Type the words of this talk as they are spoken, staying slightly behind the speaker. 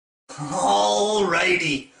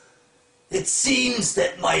Alrighty. It seems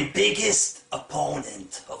that my biggest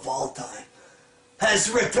opponent of all time has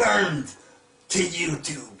returned to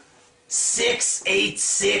YouTube.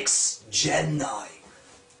 686 Gemni.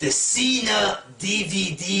 The Cena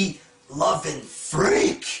DVD loving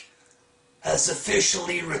freak has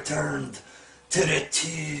officially returned to the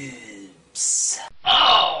tubes.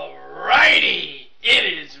 Alrighty, it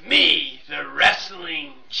is me, the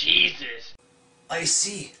Wrestling Jesus. I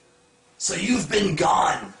see. So you've been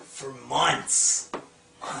gone for months.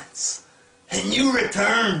 And you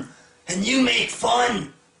return and you make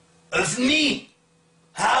fun of me.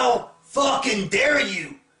 How fucking dare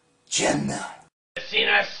you, Gemini?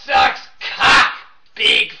 Cena sucks cock.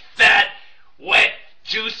 Big, fat, wet,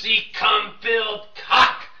 juicy, cum-filled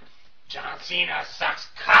cock. John Cena sucks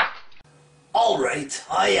cock. Alright,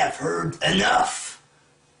 I have heard enough.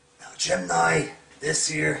 Now, Gemini, this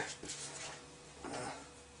here,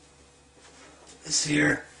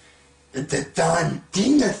 the Don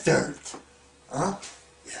Dina third. Huh?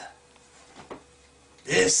 Yeah.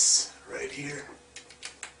 This right here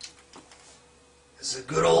is a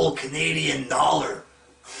good old Canadian dollar,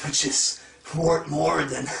 which is worth more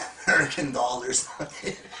than American dollars.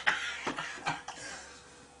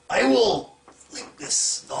 I will flick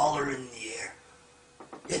this dollar in the air.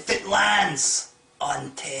 If it lands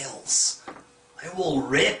on tails, I will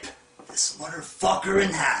rip this motherfucker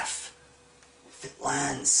in half. If it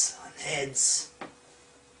lands on heads,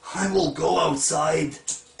 I will go outside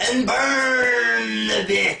and burn the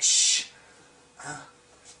bitch.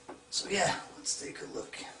 So yeah, let's take a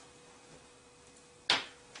look.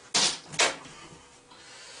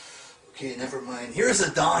 Okay, never mind. Here's a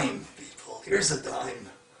dime, people. Here's a dime.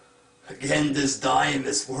 Again, this dime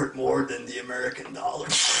is worth more than the American dollar.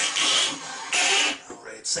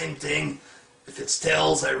 Alright, same thing. If it's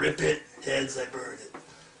tails, I rip it. Heads, I burn it.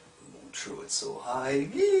 We won't throw it so high.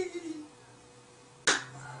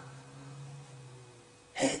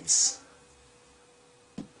 Heads.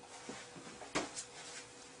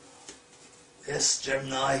 Yes,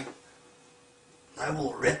 Gemini. I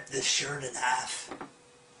will rip this shirt in half.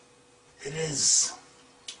 It is...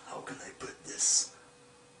 how can I put this?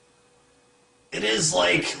 It is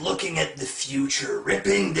like looking at the future.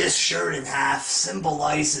 Ripping this shirt in half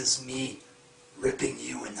symbolizes me ripping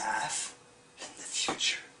you in half in the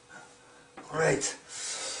future. Alright.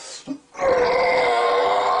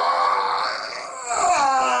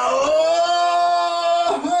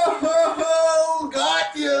 Oh,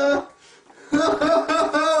 got ya!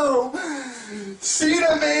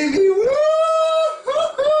 Cena, baby!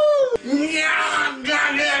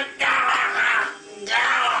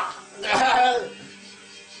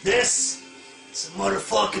 This is a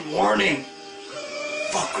motherfucking warning.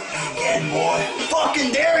 Fuck with me again, boy.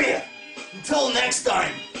 Fucking dare ya! Until next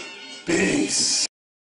time. Peace.